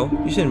dead, bro.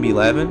 You shouldn't be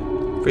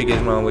laughing. Freak is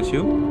wrong with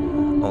you.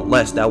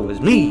 Unless that was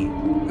me.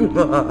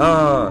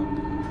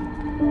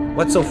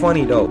 What's so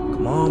funny though?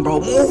 Come on, bro,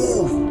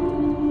 move!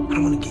 I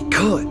don't want to get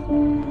caught.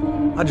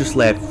 I just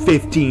left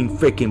 15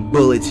 freaking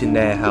bullets in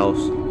that house.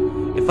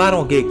 If I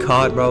don't get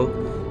caught, bro,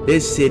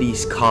 this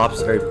city's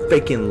cops are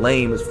freaking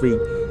lame as freak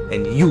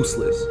and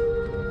useless.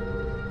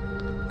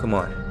 Come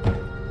on.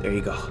 There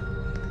you go.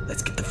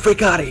 Let's get the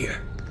frick out of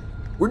here.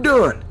 We're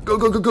done. Go,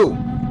 go, go, go.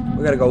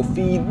 We gotta go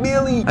feed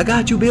Billy. I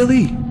got you,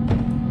 Billy.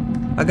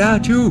 I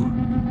got you.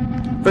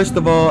 First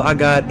of all, I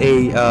got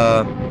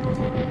a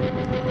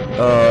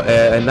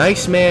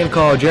nice man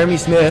called Jeremy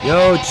Smith.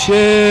 Yo,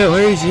 chill.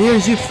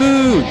 Here's your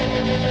food.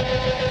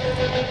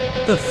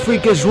 What the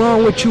freak is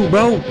wrong with you,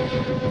 bro?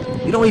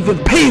 You don't even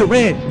pay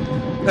rent.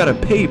 I gotta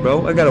pay,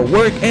 bro. I gotta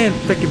work and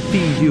freaking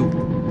feed you.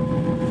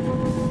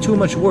 Too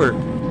much work.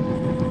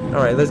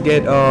 All right, let's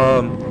get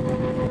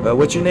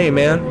what's your name,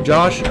 man?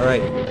 Josh. All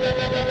right.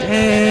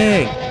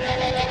 Dang.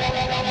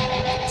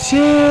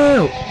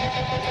 Chill.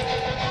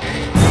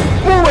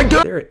 Oh my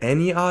God. Is there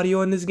any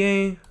audio in this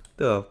game?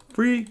 The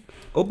freak.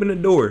 Open the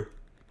door.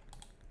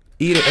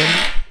 Eat it.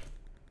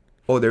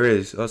 Oh, there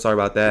is. Oh, sorry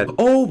about that.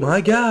 Oh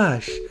my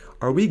gosh.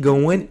 Are we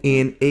going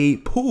in a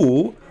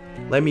pool?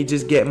 Let me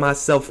just get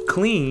myself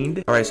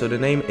cleaned. All right, so the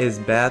name is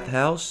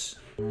Bathhouse.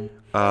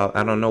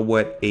 I don't know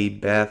what a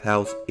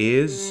bathhouse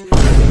is.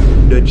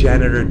 The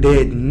janitor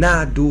did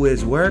not do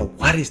his work.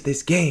 What is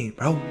this game,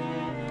 bro?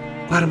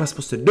 What am I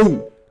supposed to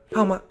do?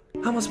 How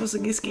am I supposed to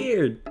get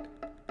scared?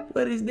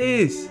 What is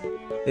this?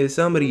 Did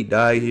somebody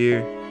die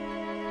here?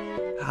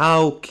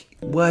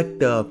 What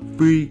the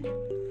freak?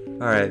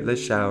 All right,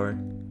 let's shower.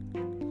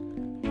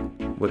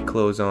 With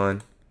clothes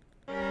on.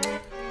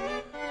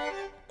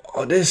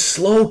 Oh, this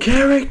slow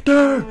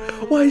character.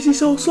 Why is he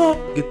so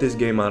slow? Get this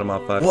game out of my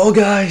pocket. Well,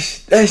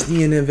 guys, that's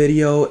the end of the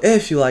video.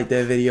 If you like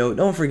that video,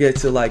 don't forget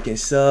to like and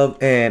sub.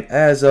 And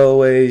as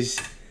always,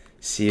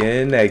 see you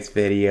in the next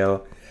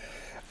video.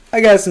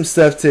 I got some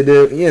stuff to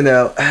do, you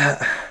know.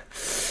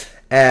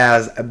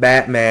 As a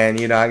Batman,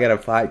 you know, I gotta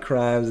fight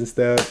crimes and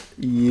stuff.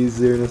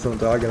 Easier, that's what I'm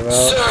talking about.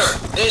 Sir,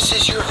 this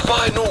is your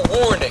final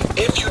warning.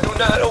 If you do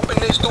not open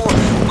this door,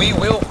 we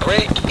will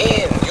break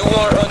in. You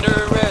are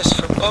under arrest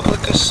for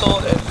public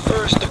assault and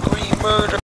first-degree murder.